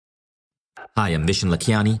Hi, I'm Vishen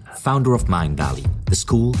Lakiani, founder of Mind Valley, the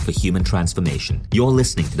school for human transformation. You're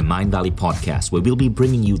listening to the Mind Valley podcast, where we'll be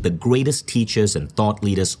bringing you the greatest teachers and thought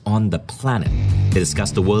leaders on the planet to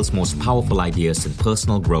discuss the world's most powerful ideas in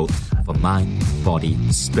personal growth for mind, body,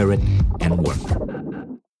 spirit, and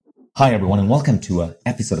work. Hi, everyone, and welcome to an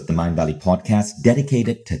episode of the Mind Valley podcast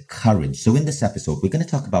dedicated to courage. So in this episode, we're going to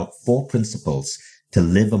talk about 4 principles to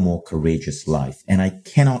live a more courageous life. And I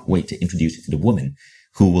cannot wait to introduce you to the woman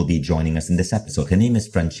who will be joining us in this episode. Her name is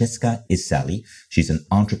Franziska Iseli. She's an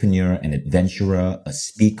entrepreneur, an adventurer, a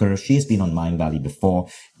speaker. She has been on Mind Valley before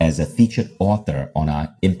as a featured author on our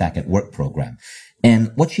Impact at Work program.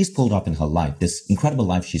 And what she's pulled off in her life, this incredible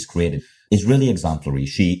life she's created, is really exemplary.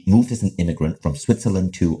 She moved as an immigrant from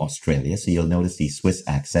Switzerland to Australia, so you'll notice the Swiss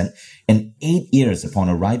accent. And 8 years upon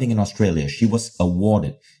arriving in Australia, she was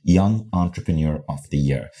awarded Young Entrepreneur of the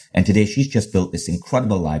Year. And today she's just built this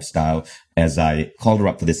incredible lifestyle. As I called her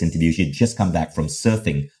up for this interview, she'd just come back from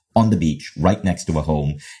surfing on the beach right next to her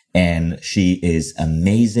home. And she is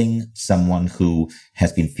amazing, someone who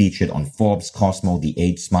has been featured on Forbes, Cosmo, the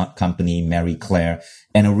Age Smart Company, Marie Claire,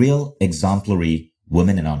 and a real exemplary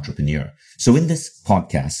woman and entrepreneur. So in this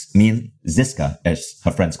podcast, me and Ziska, as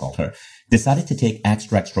her friends call her, decided to take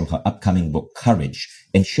extracts from her upcoming book, Courage,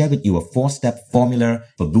 and share with you a 4-step formula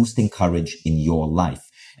for boosting courage in your life.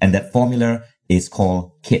 And that formula is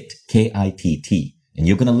called KITT, K-I-T-T. And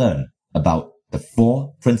you're going to learn about the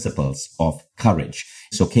 4 principles of courage.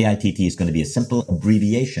 So KITT is going to be a simple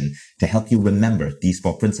abbreviation to help you remember these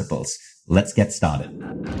 4 principles. Let's get started.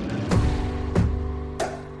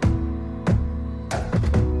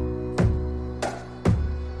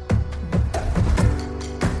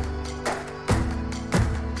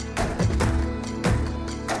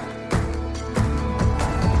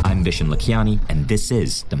 I'm Vishen Lakiani, and this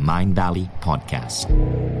is the Mind Valley podcast.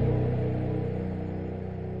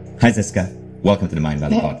 Hi, Ziska. Welcome to the Mind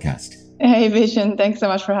Valley podcast. Hey, Vishen. Thanks so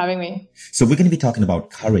much for having me. So we're going to be talking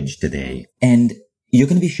about courage today, and you're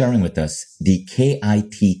going to be sharing with us the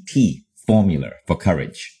KITT formula for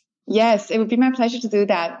courage. Yes, it would be my pleasure to do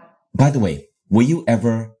that. By the way, were you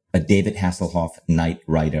ever a David Hasselhoff Knight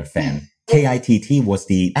Rider fan? KITT was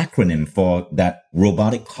the acronym for that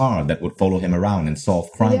robotic car that would follow him around and solve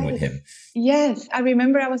crime with him. Yes, I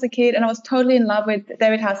remember I was a kid and I was totally in love with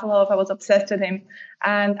David Hasselhoff. I was obsessed with him.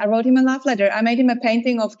 And I wrote him a love letter. I made him a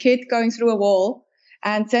painting of Kid going through a wall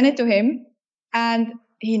and sent it to him. And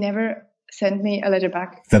he never sent me a letter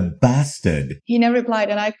back. The bastard. He never replied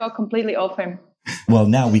and I got completely off him. Well,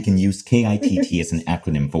 now we can use KITT as an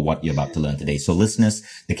acronym for what you're about to learn today. So listeners,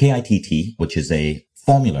 the KITT, which is a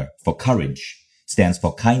formula for courage, stands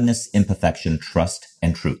for kindness, imperfection, trust,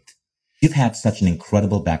 and truth. You've had such an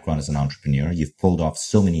incredible background as an entrepreneur. You've pulled off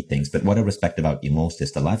so many things, but what I respect about you most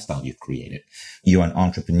is the lifestyle you've created. You're an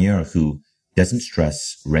entrepreneur who doesn't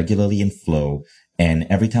stress, regularly in flow, and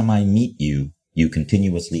every time I meet you, you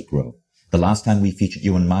continuously grow. The last time we featured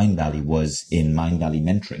you on Mind Valley was in Mind Valley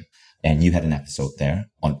Mentoring, and you had an episode there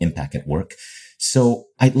on Impact at Work. So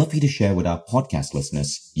I'd love you to share with our podcast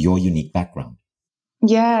listeners your unique background.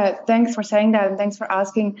 Yeah, thanks for saying that and thanks for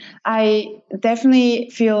asking. I definitely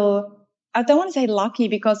feel, I don't want to say lucky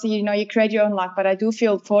because, you create your own luck, but I do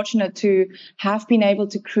feel fortunate to have been able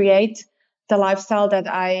to create the lifestyle that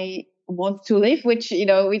I want to live, which,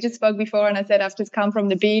 we just spoke before and I said I've just come from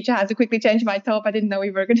the beach. I had to quickly change my top. I didn't know we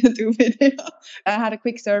were going to do video. I had a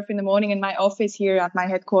quick surf in the morning in my office here at my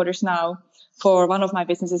headquarters now for one of my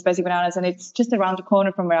businesses, Basic Bananas, and it's just around the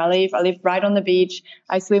corner from where I live. I live right on the beach.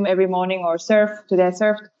 I swim every morning or surf. Today I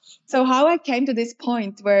surfed. So how I came to this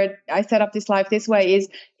point where I set up this life this way is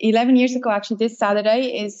 11 years ago, actually this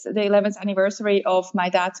Saturday is the 11th anniversary of my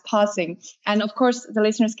dad's passing. And of course, the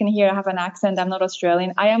listeners can hear I have an accent. I'm not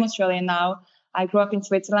Australian. I am Australian now. I grew up in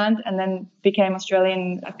Switzerland and then became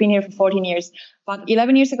Australian. I've been here for 14 years. But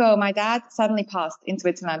 11 years ago, my dad suddenly passed in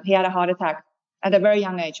Switzerland. He had a heart attack at a very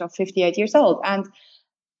young age of 58 years old. And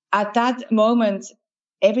at that moment,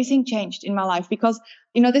 everything changed in my life because,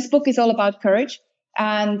 this book is all about courage.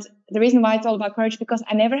 And the reason why it's all about courage, because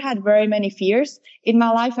I never had very many fears. In my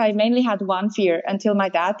life, I mainly had one fear until my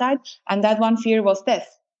dad died. And that one fear was death.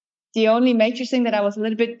 The only major thing that I was a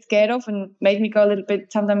little bit scared of and made me go a little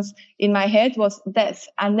bit sometimes in my head was death.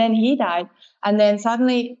 And then he died. And then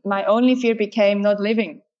suddenly my only fear became not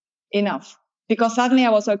living enough. Because suddenly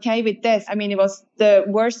I was okay with death. I mean, it was the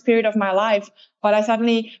worst period of my life, but I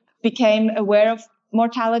suddenly became aware of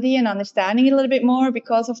mortality and understanding it a little bit more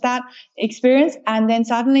because of that experience. And then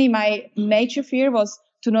suddenly my major fear was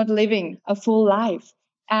to not living a full life.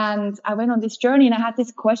 And I went on this journey and I had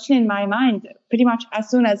this question in my mind pretty much as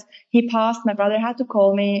soon as he passed. My brother had to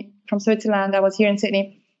call me from Switzerland. I was here in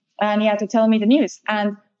Sydney. and he had to tell me the news.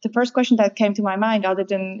 And the first question that came to my mind, other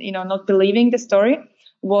than, not believing the story,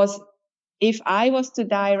 was, if I was to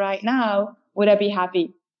die right now, would I be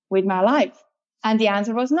happy with my life? And the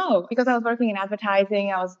answer was no, because I was working in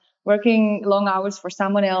advertising. I was working long hours for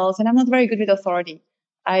someone else, and I'm not very good with authority.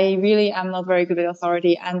 I really am not very good with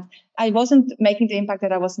authority, and I wasn't making the impact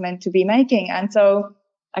that I was meant to be making. And so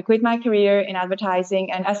I quit my career in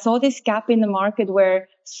advertising, and I saw this gap in the market where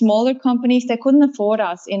smaller companies, they couldn't afford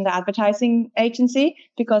us in the advertising agency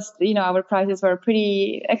because, our prices were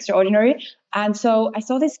pretty extraordinary. And so I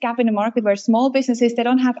saw this gap in the market where small businesses, they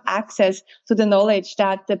don't have access to the knowledge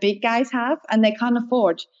that the big guys have, and they can't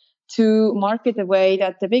afford to market the way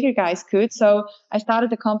that the bigger guys could. So I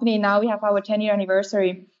started a company. Now we have our 10-year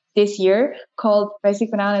anniversary this year, called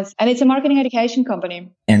Basic Bananas. And it's a marketing education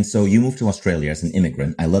company. And so you moved to Australia as an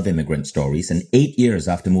immigrant. I love immigrant stories. And 8 years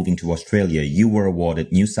after moving to Australia, you were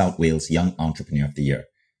awarded New South Wales Young Entrepreneur of the Year.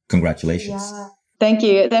 Congratulations. Yeah. Thank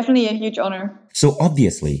you. Definitely a huge honor. So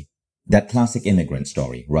obviously, that classic immigrant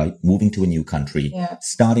story, right? Moving to a new country,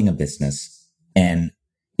 starting a business, and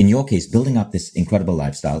in your case, building up this incredible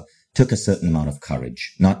lifestyle took a certain amount of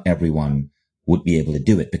courage. Not everyone would be able to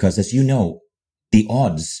do it because, as you know, the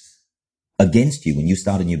odds against you when you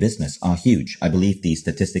start a new business are huge. I believe the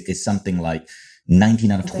statistic is something like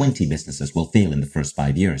 19 out of 20 businesses will fail in the first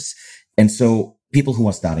 5 years. And so people who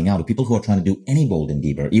are starting out, or people who are trying to do any bold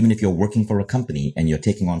endeavor, even if you're working for a company and you're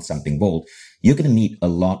taking on something bold, you're going to meet a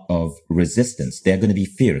lot of resistance. There are going to be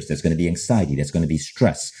fears. There's going to be anxiety. There's going to be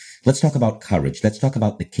stress. Let's talk about courage. Let's talk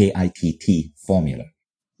about the KITT formula.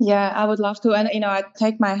 Yeah, I would love to. And, I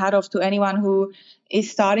take my hat off to anyone who is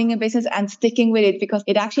starting a business and sticking with it, because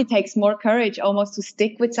it actually takes more courage almost to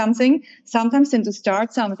stick with something sometimes than to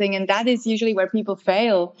start something. And that is usually where people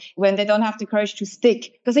fail, when they don't have the courage to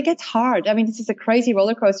stick, because it gets hard. I mean, this is a crazy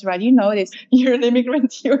roller coaster ride. You know this. You're an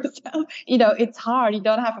immigrant yourself. It's hard. You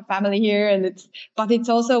don't have a family here. But it's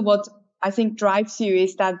also what I think drives you,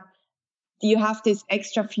 is that you have this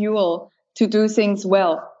extra fuel to do things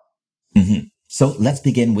well. Mm-hmm. So let's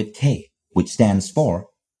begin with K, which stands for?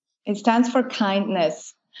 It stands for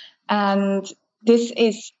kindness. And this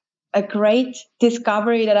is a great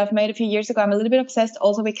discovery that I've made a few years ago. I'm a little bit obsessed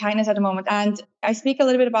also with kindness at the moment. And I speak a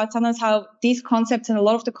little bit about sometimes how these concepts, and a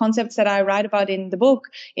lot of the concepts that I write about in the book,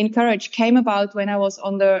 in Courage, came about when I was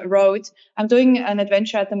on the road. I'm doing an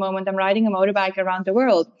adventure at the moment. I'm riding a motorbike around the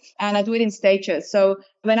world, and I do it in stages. So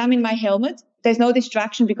when I'm in my helmet, there's no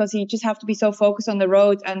distraction, because you just have to be so focused on the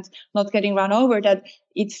road and not getting run over, that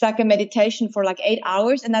it's like a meditation for like 8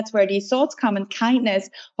 hours. And that's where these thoughts come. And kindness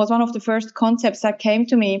was one of the first concepts that came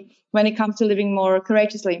to me when it comes to living more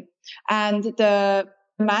courageously. And the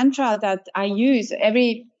mantra that I use,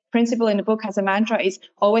 every principle in the book has a mantra, is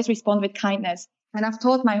always respond with kindness. And I've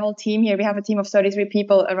taught my whole team here. We have a team of 33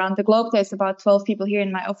 people around the globe. There's about 12 people here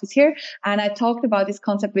in my office here. And I talked about this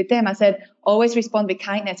concept with them. I said, always respond with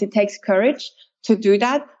kindness. It takes courage to do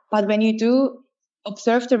that. But when you do,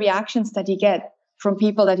 observe the reactions that you get from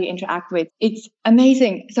people that you interact with. It's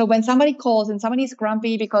amazing. So when somebody calls and somebody's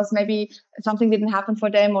grumpy because maybe something didn't happen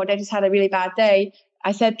for them, or they just had a really bad day,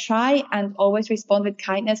 I said, try and always respond with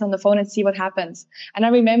kindness on the phone and see what happens. And I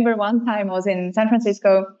remember one time I was in San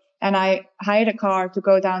Francisco, and I hired a car to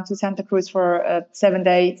go down to Santa Cruz for a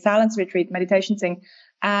 7-day silence retreat, meditation thing.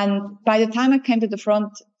 And by the time I came to the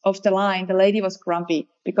front of the line, the lady was grumpy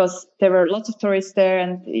because there were lots of tourists there,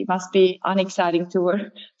 and it must be unexciting to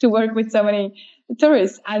work with so many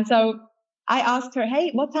tourists. And so I asked her,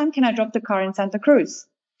 hey, what time can I drop the car in Santa Cruz?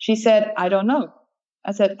 She said, I don't know.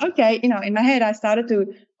 I said, okay. In my head, I started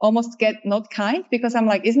to almost get not kind, because I'm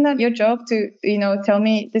like, isn't that your job to, tell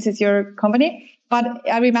me this is your company? But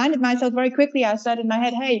I reminded myself very quickly. I said in my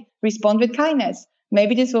head, hey, respond with kindness.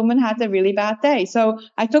 Maybe this woman had a really bad day. So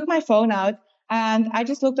I took my phone out and I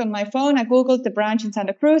just looked on my phone. I Googled the branch in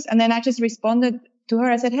Santa Cruz, and then I just responded to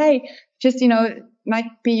her. I said, hey, just, might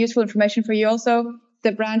be useful information for you also.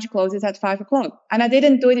 The branch closes at 5:00. And I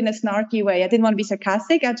didn't do it in a snarky way. I didn't want to be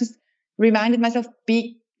sarcastic. I just reminded myself,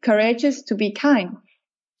 be courageous, to be kind.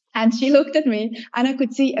 And she looked at me, and I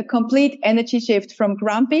could see a complete energy shift from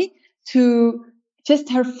grumpy to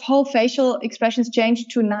just her whole facial expressions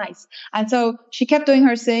changed to nice. And so she kept doing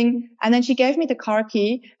her thing. And then she gave me the car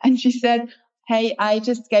key, and she said, hey, I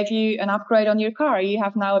just gave you an upgrade on your car. You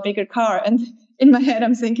have now a bigger car. And in my head,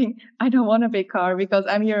 I'm thinking, I don't want a big car because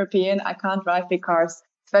I'm European. I can't drive big cars,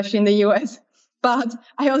 especially in the US. But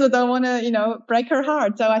I also don't want to, break her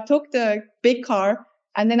heart. So I took the big car,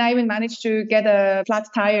 and then I even managed to get a flat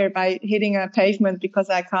tire by hitting a pavement, because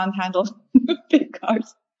I can't handle big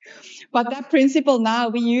cars. But that principle now,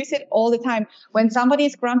 we use it all the time. When somebody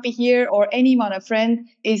is grumpy here or anyone, a friend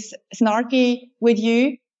is snarky with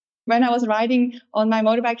you. When I was riding on my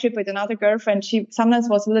motorbike trip with another girlfriend, she sometimes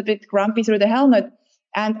was a little bit grumpy through the helmet.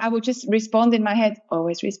 And I would just respond in my head,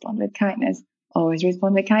 always respond with kindness, always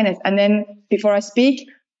respond with kindness. And then before I speak,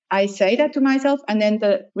 I say that to myself. And then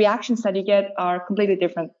the reactions that you get are completely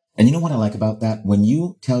different. And you know what I like about that? When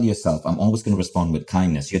you tell yourself, I'm always going to respond with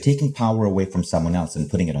kindness, you're taking power away from someone else and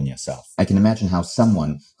putting it on yourself. I can imagine how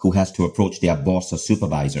someone who has to approach their boss or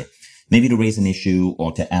supervisor, maybe to raise an issue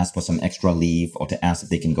or to ask for some extra leave or to ask if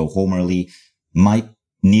they can go home early, might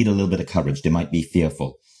need a little bit of courage. They might be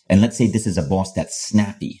fearful. And let's say this is a boss that's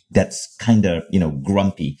snappy, that's kind of,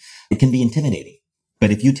 grumpy. It can be intimidating.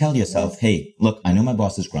 But if you tell yourself, hey, look, I know my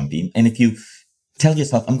boss is grumpy. And if you tell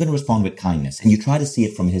yourself, I'm going to respond with kindness, and you try to see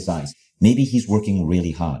it from his eyes. Maybe he's working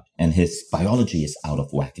really hard and his biology is out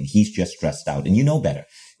of whack and he's just stressed out and you know better.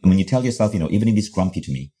 And when you tell yourself, even if he's grumpy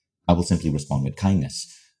to me, I will simply respond with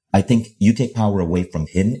kindness. I think you take power away from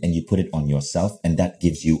him and you put it on yourself, and that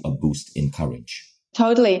gives you a boost in courage.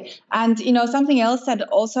 Totally. And, something else that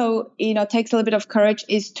also, takes a little bit of courage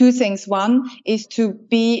is two things. One is to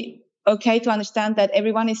be okay to understand that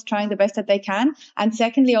everyone is trying the best that they can. And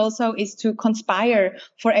secondly, also is to conspire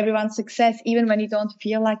for everyone's success, even when you don't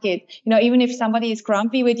feel like it. Even if somebody is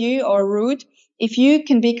grumpy with you or rude, if you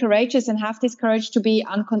can be courageous and have this courage to be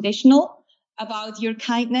unconditional about your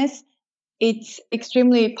kindness, it's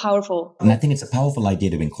extremely powerful. And I think it's a powerful idea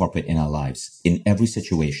to incorporate in our lives. In every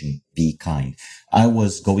situation, be kind. I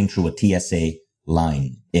was going through a TSA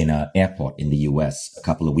line in an airport in the US a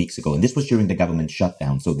couple of weeks ago. And this was during the government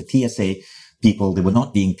shutdown. So the TSA people, they were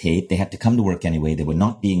not being paid. They had to come to work anyway. They were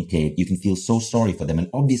not being paid. You can feel so sorry for them. And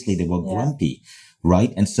obviously they were grumpy,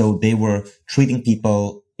 right? And so they were treating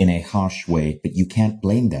people in a harsh way, but you can't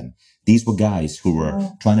blame them. These were guys who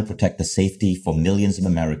were trying to protect the safety for millions of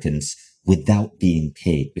Americans without being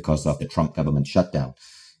paid because of the Trump government shutdown.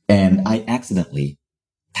 And I accidentally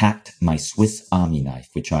packed my Swiss Army knife,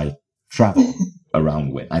 which I travel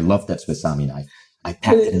around with. I love that Swiss Army knife. I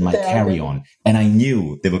packed it in my carry-on and I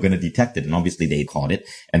knew they were going to detect it. And obviously they caught it.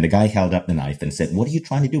 And the guy held up the knife and said, what are you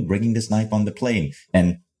trying to do bringing this knife on the plane?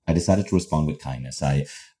 And I decided to respond with kindness. I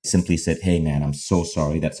simply said, hey man, I'm so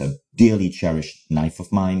sorry. That's a dearly cherished knife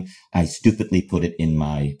of mine. I stupidly put it in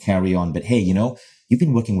my carry-on. But hey, you've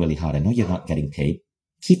been working really hard. I know you're not getting paid.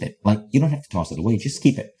 Keep it. You don't have to toss it away. Just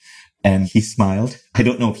keep it. And he smiled. I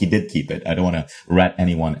don't know if he did keep it. I don't want to rat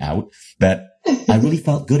anyone out, but I really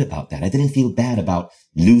felt good about that. I didn't feel bad about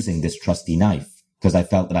losing this trusty knife because I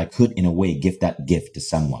felt that I could, in a way, give that gift to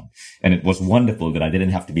someone. And it was wonderful that I didn't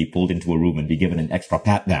have to be pulled into a room and be given an extra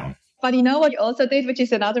pat down. But you know what you also did, which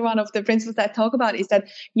is another one of the principles that I talk about, is that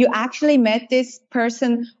you actually met this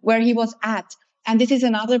person where he was at. And this is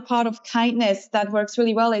another part of kindness that works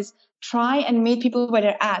really well, is try and meet people where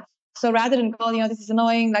they're at. So rather than call, this is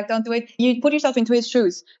annoying, don't do it, you put yourself into his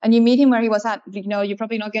shoes and you meet him where he was at. You're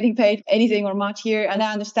probably not getting paid anything or much here. And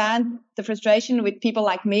I understand the frustration with people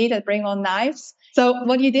like me that bring on knives. So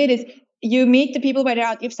what you did is you meet the people where they're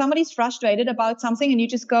at. If somebody's frustrated about something and you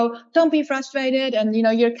just go, don't be frustrated. And,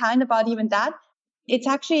 you're kind about even that. It's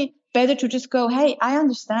actually better to just go, hey, I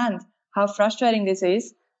understand how frustrating this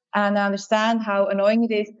is. And I understand how annoying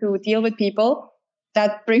it is to deal with people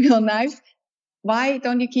that bring on knives. Why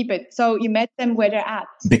don't you keep it? So you met them where they're at.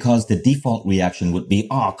 Because the default reaction would be,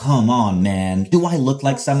 oh, come on, man. Do I look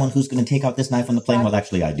like someone who's going to take out this knife on the plane? Well,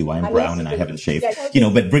 actually, I do. I am brown and I haven't shaved.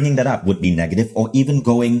 But bringing that up would be negative. Or even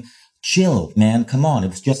going, chill, man, come on. It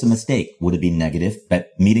was just a mistake. Would it be negative? But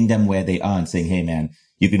meeting them where they are and saying, hey, man,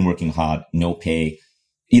 you've been working hard, no pay.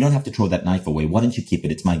 You don't have to throw that knife away. Why don't you keep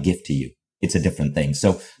it? It's my gift to you. It's a different thing.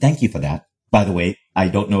 So thank you for that. By the way, I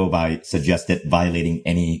don't know if I suggested violating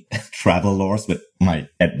any travel laws with my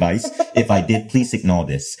advice. If I did, please ignore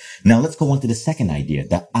this. Now let's go on to the second idea,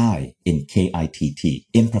 the I in KITT,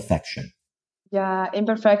 imperfection. Yeah,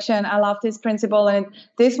 imperfection. I love this principle. And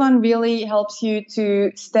this one really helps you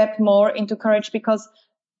to step more into courage, because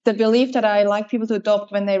the belief that I like people to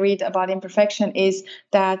adopt when they read about imperfection is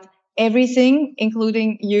that everything,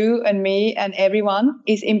 including you and me and everyone,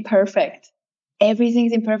 is imperfect. Everything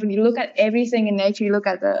is imperfect. You look at everything in nature, you look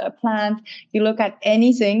at a plant, you look at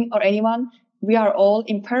anything or anyone, we are all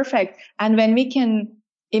imperfect. And when we can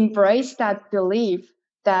embrace that belief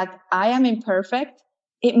that I am imperfect,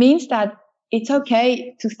 it means that it's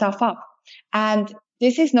okay to stuff up. And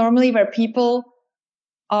this is normally where people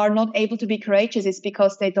are not able to be courageous, is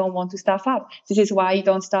because they don't want to stuff up. This is why you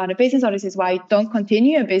don't start a business, or this is why you don't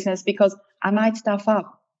continue a business, because I might stuff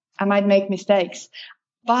up. I might make mistakes.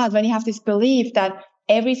 But when you have this belief that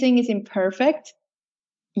everything is imperfect,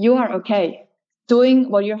 you are okay doing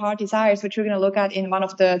what your heart desires, which we're going to look at in one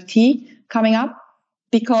of the T coming up,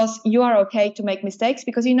 because you are okay to make mistakes,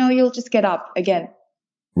 because you know you'll just get up again.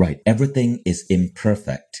 Right. Everything is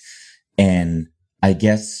imperfect. And I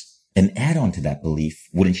guess an add-on to that belief,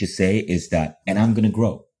 wouldn't you say, is that, and I'm going to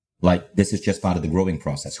grow. Like, this is just part of the growing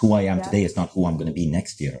process. Who I am today is not who I'm going to be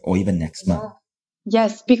next year or even next month.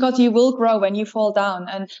 Yes, because you will grow when you fall down.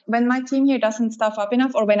 And when my team here doesn't stuff up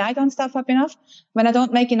enough, or when I don't stuff up enough, when I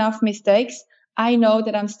don't make enough mistakes, I know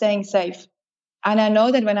that I'm staying safe. And I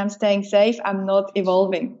know that when I'm staying safe, I'm not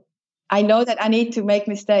evolving. I know that I need to make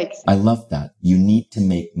mistakes. I love that. You need to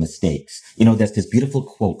make mistakes. You know, there's this beautiful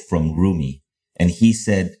quote from Rumi, and he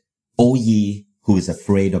said, "O ye who is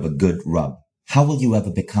afraid of a good rub, how will you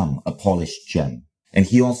ever become a polished gem?" And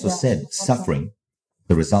he also said, suffering,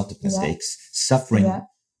 the result of mistakes, suffering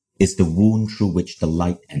is the wound through which the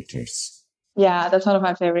light enters. Yeah, that's one of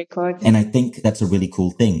my favorite quotes. And I think that's a really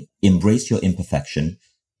cool thing. Embrace your imperfection.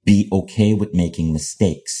 Be okay with making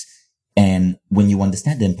mistakes. And when you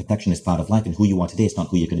understand that imperfection is part of life and who you are today is not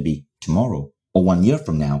who you're going to be tomorrow or 1 year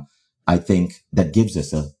from now, I think that gives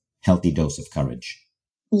us a healthy dose of courage.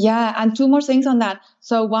 Yeah, and two more things on that.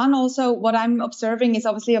 So one, also what I'm observing is,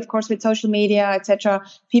 obviously, of course, with social media, etc.,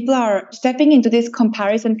 people are stepping into this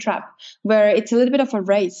comparison trap where it's a little bit of a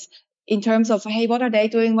race in terms of, hey, what are they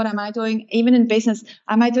doing? What am I doing? Even in business,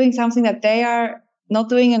 am I doing something that they are not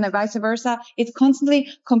doing, and vice versa? It's constantly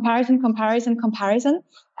comparison.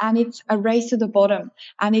 And it's a race to the bottom.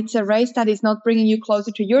 And it's a race that is not bringing you closer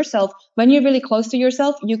to yourself. When you're really close to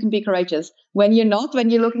yourself, you can be courageous. When you're not, when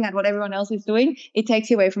you're looking at what everyone else is doing, it takes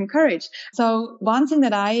you away from courage. So one thing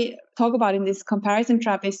that I talk about in this comparison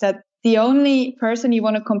trap is that the only person you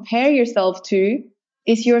want to compare yourself to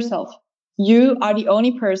is yourself. You are the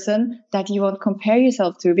only person that you want to compare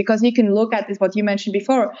yourself to, because you can look at this, what you mentioned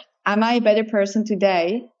before. Am I a better person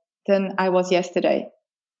today than I was yesterday?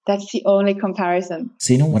 That's the only comparison.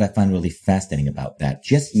 So you know what I find really fascinating about that?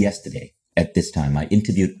 Just yesterday, at this time, I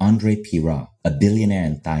interviewed Andre Pira, a billionaire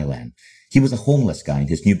in Thailand. He was a homeless guy, and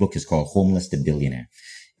his new book is called Homeless to Billionaire.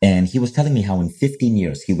 And he was telling me how in 15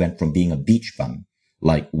 years he went from being a beach bum,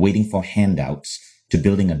 like waiting for handouts, to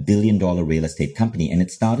building $1 billion real estate company. And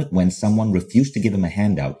it started when someone refused to give him a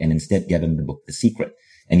handout and instead gave him the book, The Secret.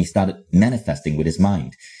 And he started manifesting with his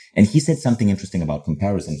mind. And he said something interesting about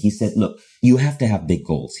comparison. He said, look, you have to have big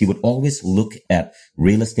goals. He would always look at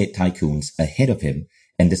real estate tycoons ahead of him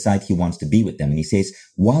and decide he wants to be with them. And he says,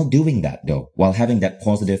 while doing that, though, while having that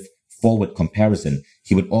positive forward comparison,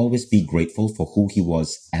 he would always be grateful for who he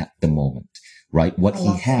was at the moment, right? What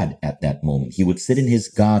he had at that moment. He would sit in his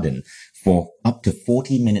garden for up to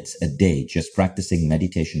 40 minutes a day, just practicing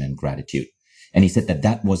meditation and gratitude. And he said that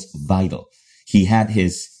that was vital. He had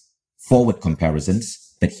his forward comparisons,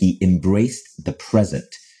 but he embraced the present.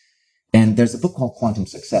 And there's a book called Quantum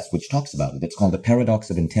Success, which talks about it. It's called The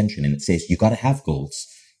Paradox of Intention. And it says you got to have goals,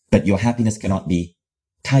 but your happiness cannot be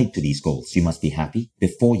tied to these goals. You must be happy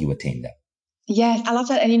before you attain them. Yes, I love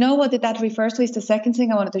that. And you know what that refers to is the second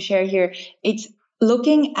thing I wanted to share here. It's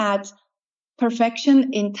looking at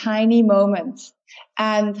perfection in tiny moments.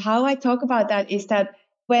 And how I talk about that is that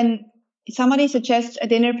when somebody suggests a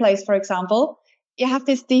dinner place, for example, you have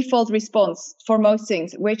this default response for most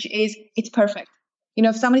things, which is, it's perfect. You know,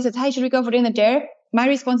 if somebody says, hey, should we go for dinner there? My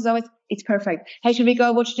response is always, it's perfect. Hey, should we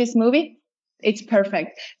go watch this movie? It's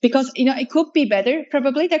perfect. Because, you know, it could be better.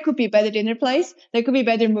 Probably there could be a better dinner place. There could be a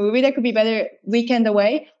better movie. There could be a better weekend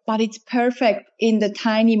away. But it's perfect in the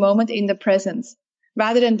tiny moment, in the presence.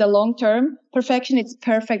 Rather than the long-term perfection, it's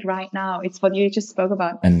perfect right now. It's what you just spoke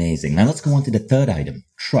about. Amazing. Now let's go on to the third item,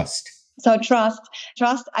 trust. So trust,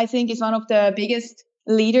 I think, is one of the biggest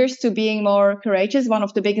leaders to being more courageous, one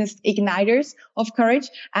of the biggest igniters of courage.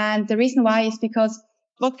 And the reason why is because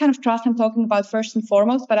what kind of trust I'm talking about first and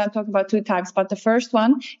foremost, but I'm talking about two types. But the first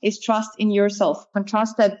one is trust in yourself, and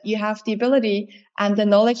trust that you have the ability and the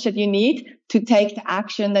knowledge that you need to take the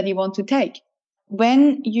action that you want to take.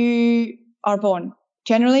 When you are born,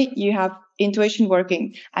 generally you have intuition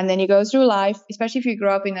working, and then you go through life, especially if you grew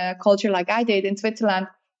up in a culture like I did in Switzerland.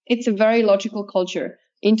 It's a very logical culture.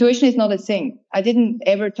 Intuition is not a thing. I didn't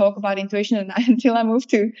ever talk about intuition until I moved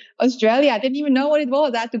to Australia. I didn't even know what it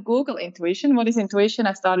was. I had to Google intuition. What is intuition?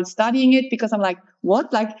 I started studying it because I'm like,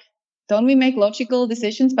 what? Like, don't we make logical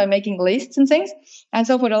decisions by making lists and things? And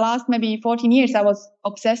so for the last maybe 14 years, I was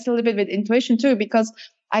obsessed a little bit with intuition too, because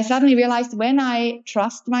I suddenly realized when I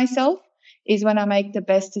trust myself is when I make the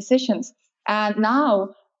best decisions. And now,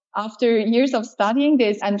 after years of studying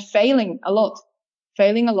this and failing a lot,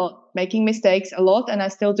 making mistakes a lot, and I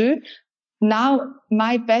still do. Now,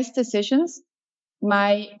 my best decisions,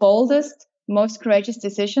 my boldest, most courageous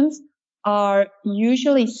decisions are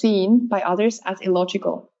usually seen by others as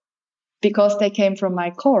illogical because they came from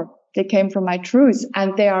my core, they came from my truths,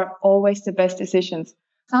 and they are always the best decisions.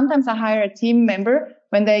 Sometimes I hire a team member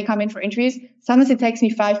when they come in for interviews. Sometimes it takes me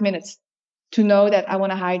 5 minutes to know that I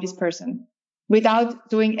want to hire this person without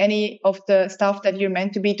doing any of the stuff that you're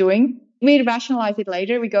meant to be doing. We rationalize it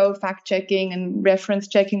later. We go fact checking and reference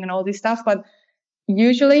checking and all this stuff. But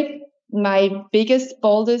usually my biggest,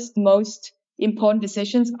 boldest, most important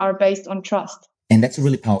decisions are based on trust. And that's a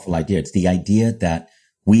really powerful idea. It's the idea that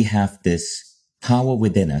we have this power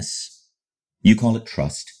within us. You call it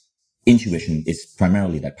trust. Intuition is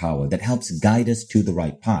primarily that power that helps guide us to the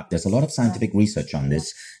right path. There's a lot of scientific research on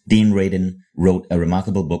this. Dean Radin wrote a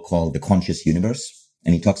remarkable book called The Conscious Universe.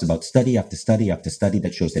 And he talks about study after study after study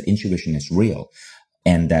that shows that intuition is real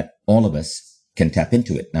and that all of us can tap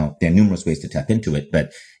into it. Now, there are numerous ways to tap into it,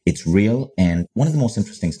 but it's real. And one of the most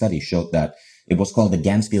interesting studies showed that it was called the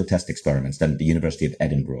Gansfield test experiments done at the University of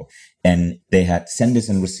Edinburgh. And they had senders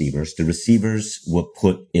and receivers. The receivers were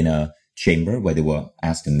put in a chamber where they were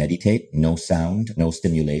asked to meditate, no sound, no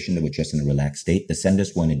stimulation. They were just in a relaxed state. The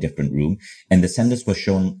senders were in a different room, and the senders were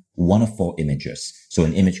shown one of four images. So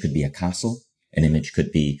an image could be a castle, an image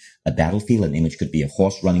could be a battlefield, an image could be a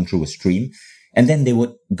horse running through a stream. And then they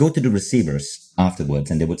would go to the receivers afterwards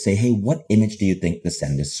and they would say, hey, what image do you think the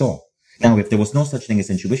senders saw? Now, if there was no such thing as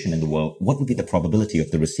intuition in the world, what would be the probability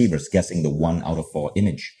of the receivers guessing the 1 out of 4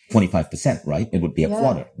 image? 25%, right? It would be a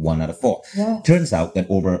quarter, 1 out of 4. Yeah. Turns out that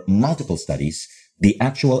over multiple studies, the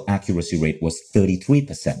actual accuracy rate was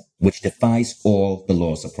 33%, which defies all the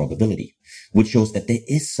laws of probability, which shows that there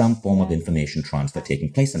is some form of information transfer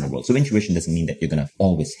taking place in the world. So intuition doesn't mean that you're going to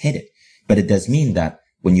always hit it, but it does mean that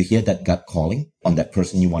when you hear that gut calling on that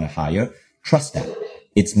person you want to hire, trust that.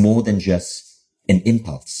 It's more than just an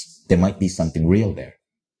impulse. There might be something real there.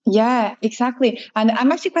 Yeah, exactly. And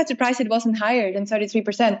I'm actually quite surprised it wasn't higher than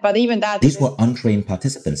 33%, but even that. These were untrained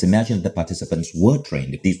participants. Imagine if the participants were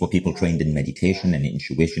trained, if these were people trained in meditation and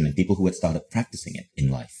intuition and people who had started practicing it in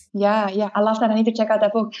life. Yeah. I love that. I need to check out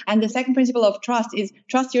that book. And the second principle of trust is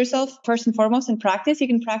trust yourself first and foremost and practice. You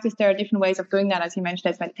can practice. There are different ways of doing that. As you mentioned,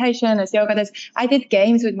 there's meditation, there's yoga. I did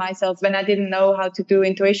games with myself when I didn't know how to do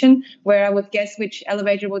intuition, where I would guess which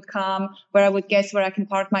elevator would come, where I would guess where I can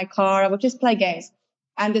park my car. I would just play games.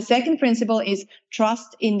 And the second principle is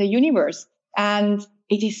trust in the universe. And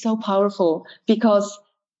it is so powerful because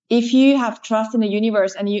if you have trust in the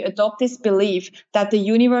universe and you adopt this belief that the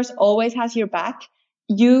universe always has your back,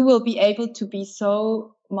 you will be able to be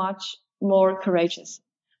so much more courageous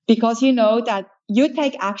because you know that you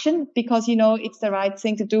take action because you know it's the right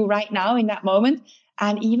thing to do right now in that moment.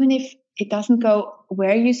 And even if it doesn't go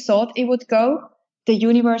where you thought it would go, the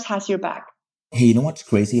universe has your back. Hey, you know what's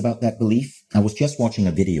crazy about that belief? I was just watching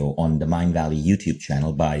a video on the Mind Valley YouTube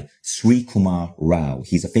channel by Sri Kumar Rao.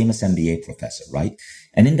 He's a famous MBA professor, right?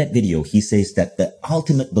 And in that video, he says that the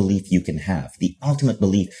ultimate belief you can have, the ultimate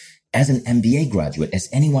belief as an MBA graduate, as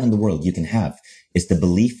anyone in the world you can have, is the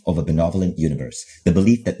belief of a benevolent universe, the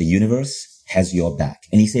belief that the universe has your back.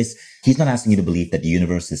 And he says, he's not asking you to believe that the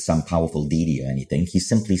universe is some powerful deity or anything. He's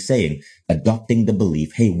simply saying, adopting the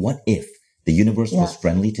belief, hey, what if the universe was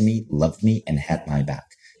friendly to me, loved me, and had my back?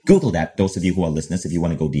 Google that, those of you who are listeners, if you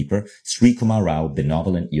want to go deeper. Sri Kumar Rao,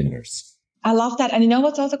 Benevolent Universe. I love that. And you know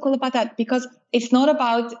what's also cool about that? Because it's not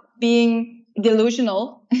about being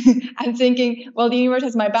delusional and thinking, well, the universe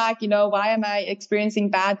has my back. You know, why am I experiencing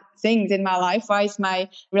bad things in my life? Why is my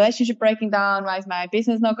relationship breaking down? Why is my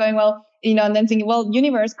business not going well? You know, and then thinking, well,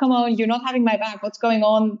 universe, come on, you're not having my back. What's going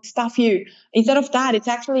on? Stuff you. Instead of that, it's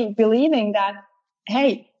actually believing that,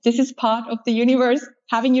 hey, this is part of the universe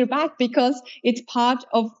having your back because it's part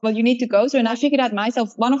of what you need to go through. And I figured out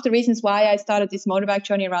myself, one of the reasons why I started this motorbike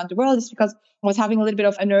journey around the world is because I was having a little bit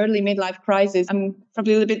of an early midlife crisis. I'm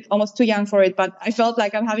probably a little bit almost too young for it, but I felt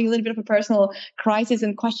like I'm having a little bit of a personal crisis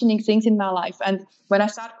and questioning things in my life. And when I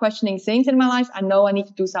start questioning things in my life, I know I need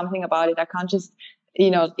to do something about it. I can't just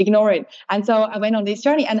ignore it. And so I went on this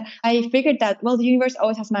journey and I figured that, well, the universe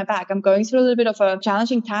always has my back. I'm going through a little bit of a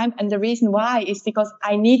challenging time. And the reason why is because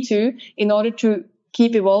I need to, in order to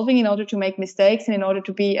keep evolving, in order to make mistakes, and in order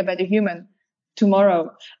to be a better human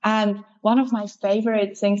tomorrow. And one of my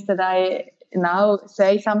favorite things that I now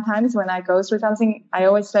say sometimes when I go through something, I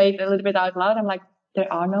always say it a little bit out loud. I'm like,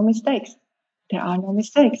 there are no mistakes. There are no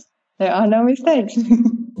mistakes. There are no mistakes.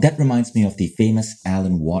 That reminds me of the famous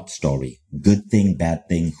Alan Watts story, Good Thing, Bad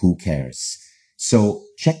Thing, Who Cares? So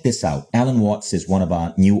check this out. Alan Watts is one of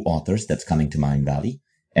our new authors that's coming to Mind Valley.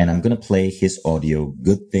 And I'm going to play his audio,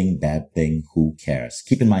 Good Thing, Bad Thing, Who Cares?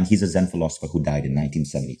 Keep in mind, he's a Zen philosopher who died in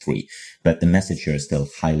 1973, but the message here is still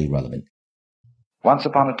highly relevant. Once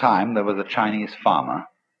upon a time, there was a Chinese farmer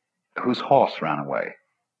whose horse ran away.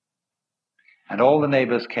 And all the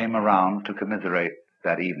neighbors came around to commiserate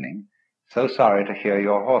that evening. So sorry to hear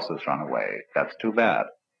your horse has run away. That's too bad.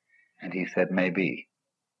 And he said, maybe.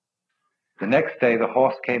 The next day, the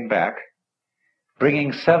horse came back,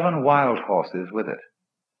 bringing 7 wild horses with it.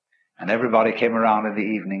 And everybody came around in the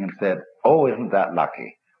evening and said, oh, isn't that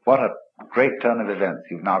lucky? What a great turn of events.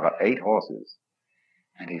 You've now got 8 horses.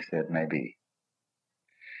 And he said, maybe.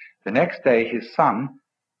 The next day, his son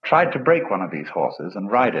tried to break one of these horses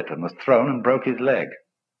and ride it, and was thrown and broke his leg.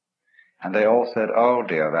 And they all said, oh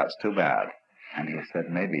dear, that's too bad. And he said,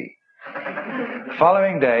 maybe. The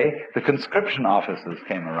following day, the conscription officers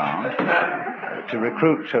came around to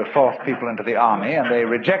recruit to force people into the army, and they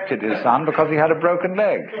rejected his son because he had a broken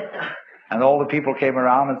leg. And all the people came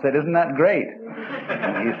around and said, isn't that great?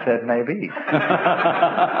 And he said, maybe.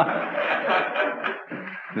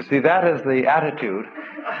 You see, that is the attitude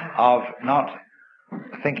of not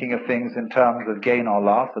thinking of things in terms of gain or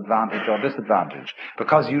loss, advantage or disadvantage,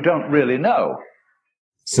 because you don't really know.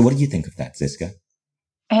 So what do you think of that, Ziska?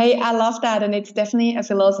 Hey, I love that. And it's definitely a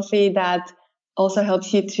philosophy that also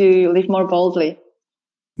helps you to live more boldly.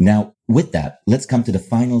 Now, with that, let's come to the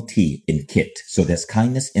final T in KIT. So there's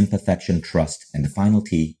kindness, imperfection, trust, and the final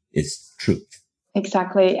T is truth.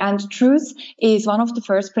 Exactly. And truth is one of the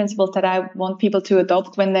first principles that I want people to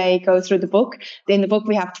adopt when they go through the book. In the book,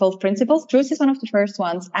 we have 12 principles. Truth is one of the first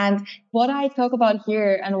ones. And what I talk about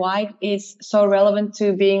here and why it is so relevant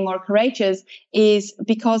to being more courageous is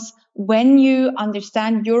because when you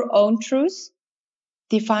understand your own truth,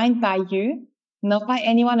 defined by you, not by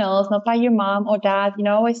anyone else, not by your mom or dad, I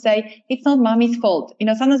always say, it's not mommy's fault.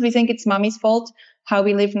 Sometimes we think it's mommy's fault how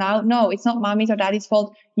we live now. No, it's not mommy's or daddy's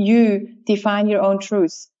fault. You define your own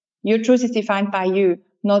truth. Your truth is defined by you,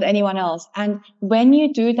 not anyone else. And when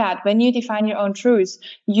you do that, when you define your own truth,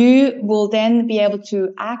 you will then be able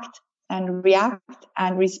to act and react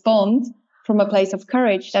and respond from a place of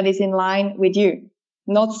courage that is in line with you.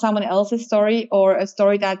 Not someone else's story or a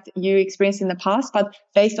story that you experienced in the past, but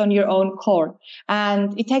based on your own core.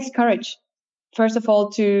 And it takes courage, first of all,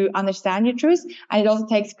 to understand your truth. And it also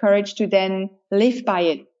takes courage to then live by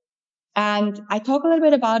it. And I talk a little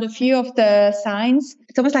bit about a few of the signs.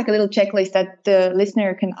 It's almost like a little checklist that the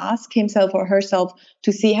listener can ask himself or herself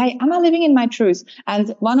to see, hey, am I living in my truth?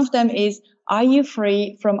 And one of them is, are you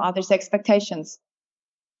free from others' expectations?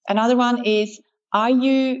 Another one is, are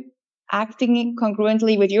you acting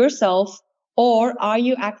congruently with yourself, or are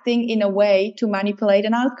you acting in a way to manipulate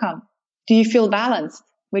an outcome? Do you feel balanced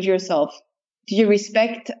with yourself? Do you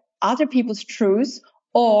respect other people's truths,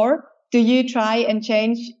 or do you try and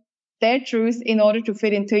change their truth in order to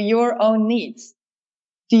fit into your own needs?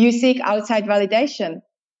 Do you seek outside validation?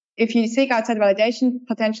 If you seek outside validation,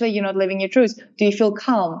 potentially you're not living your truth. Do you feel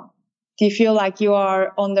calm? Do you feel like you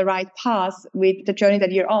are on the right path with the journey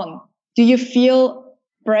that you're on? Do you feel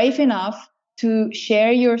brave enough to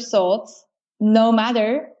share your thoughts, no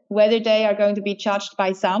matter whether they are going to be judged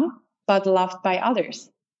by some, but loved by others?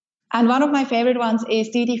 And one of my favorite ones is,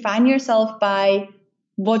 do you define yourself by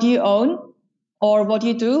what you own or what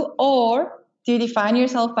you do, or do you define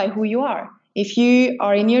yourself by who you are? If you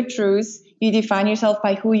are in your truth, you define yourself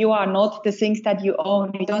by who you are, not the things that you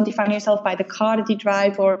own. You don't define yourself by the car that you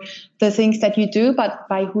drive or the things that you do, but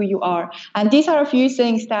by who you are. And these are a few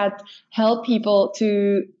things that help people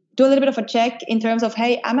to do a little bit of a check in terms of,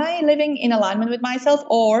 hey, am I living in alignment with myself,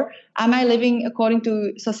 or am I living according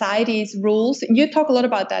to society's rules? You talk a lot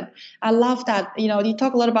about that. I love that. You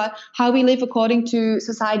talk a lot about how we live according to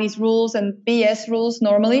society's rules and BS rules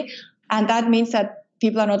normally. And that means that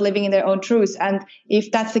people are not living in their own truth. And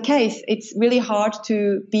if that's the case, it's really hard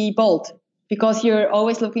to be bold, because you're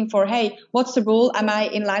always looking for, hey, what's the rule? Am I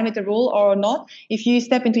in line with the rule or not? If you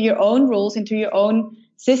step into your own rules, into your own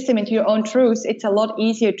system, into your own truth, it's a lot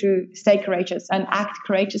easier to stay courageous and act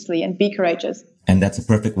courageously and be courageous. And that's a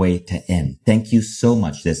perfect way to end. Thank you so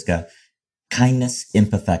much, Ziska. Kindness,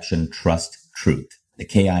 imperfection, trust, truth. The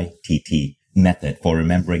KITT method for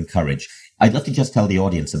remembering courage. I'd love to just tell the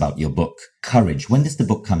audience about your book, Courage. When does the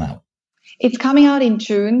book come out? It's coming out in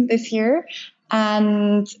June this year.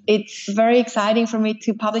 And it's very exciting for me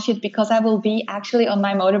to publish it, because I will be actually on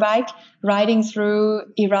my motorbike riding through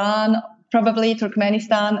Iran, probably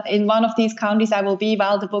Turkmenistan. In one of these countries I will be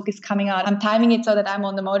while the book is coming out. I'm timing it so that I'm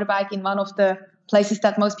on the motorbike in one of the places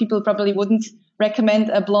that most people probably wouldn't recommend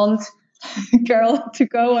a blonde girl to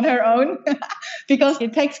go on her own, because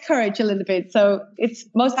it takes courage a little bit. So it's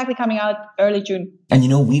most likely coming out early June. And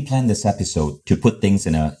we planned this episode to put things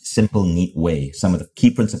in a simple, neat way, some of the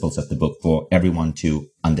key principles of the book for everyone to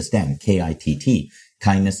understand. KITT,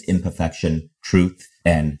 kindness, imperfection, truth,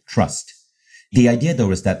 and trust. The idea,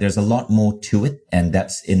 though, is that there's a lot more to it, and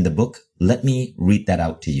that's in the book. Let me read that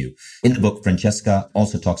out to you. In the book, Franziska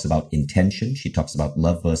also talks about intention. She talks about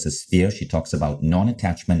love versus fear. She talks about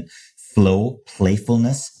non-attachment, flow,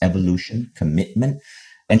 playfulness, evolution, commitment.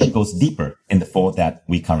 And she goes deeper in the 4 that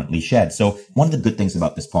we currently shared. So one of the good things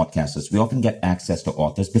about this podcast is we often get access to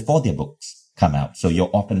authors before their books come out. So you're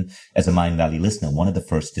often, as a Mind Valley listener, one of the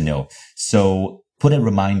first to know. So put a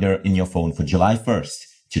reminder in your phone for July 1st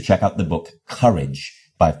to check out the book Courage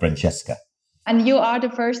by Franziska. And you are the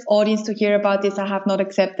first audience to hear about this. I have not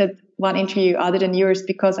accepted one interview other than yours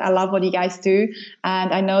because I love what you guys do.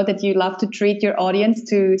 And I know that you love to treat your audience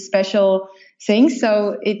to special things.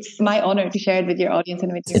 So it's my honor to share it with your audience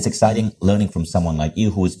and with you. It's exciting learning from someone like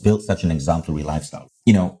you who has built such an exemplary lifestyle.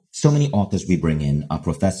 You know, so many authors we bring in are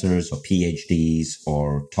professors or PhDs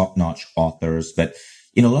or top-notch authors, but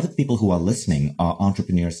you know, a lot of people who are listening are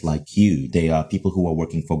entrepreneurs like you. They are people who are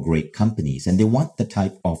working for great companies, and they want the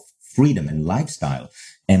type of freedom and lifestyle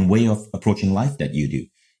and way of approaching life that you do.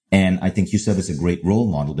 And I think you serve as a great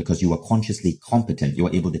role model because you are consciously competent. You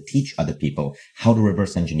are able to teach other people how to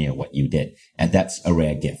reverse engineer what you did. And that's a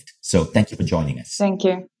rare gift. So thank you for joining us. Thank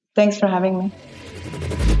you. Thanks for having me.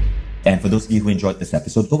 And for those of you who enjoyed this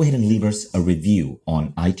episode, go ahead and leave us a review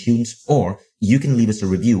on iTunes, or you can leave us a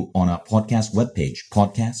review on our podcast webpage,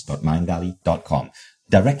 podcast.mindvalley.com,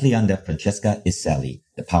 directly under Franziska Iseli,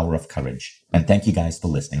 The Power of Courage. And thank you guys for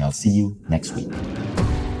listening. I'll see you next week.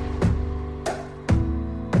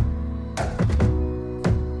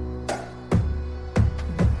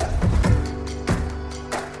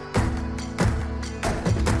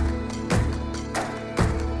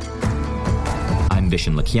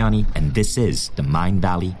 Vishen Lakhiani, and this is the Mind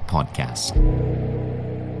Valley Podcast.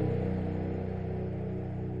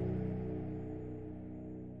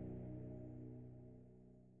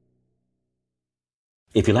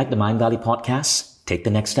 If you like the Mind Valley Podcast, take the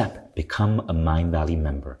next step. Become a Mind Valley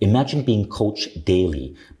member. Imagine being coached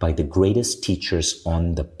daily by the greatest teachers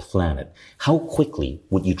on the planet. How quickly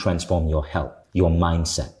would you transform your health, your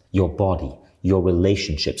mindset, your body, your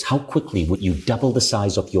relationships? How quickly would you double the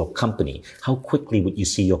size of your company? How quickly would you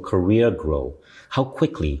see your career grow? How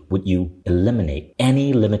quickly would you eliminate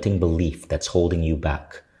any limiting belief that's holding you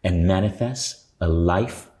back and manifest a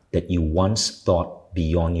life that you once thought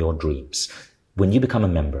beyond your dreams? When you become a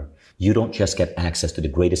member, you don't just get access to the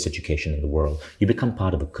greatest education in the world. You become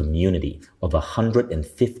part of a community of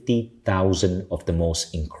 150,000 of the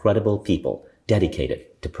most incredible people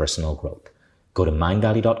dedicated to personal growth. Go to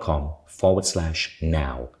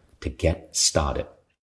mindvalley.com/now to get started.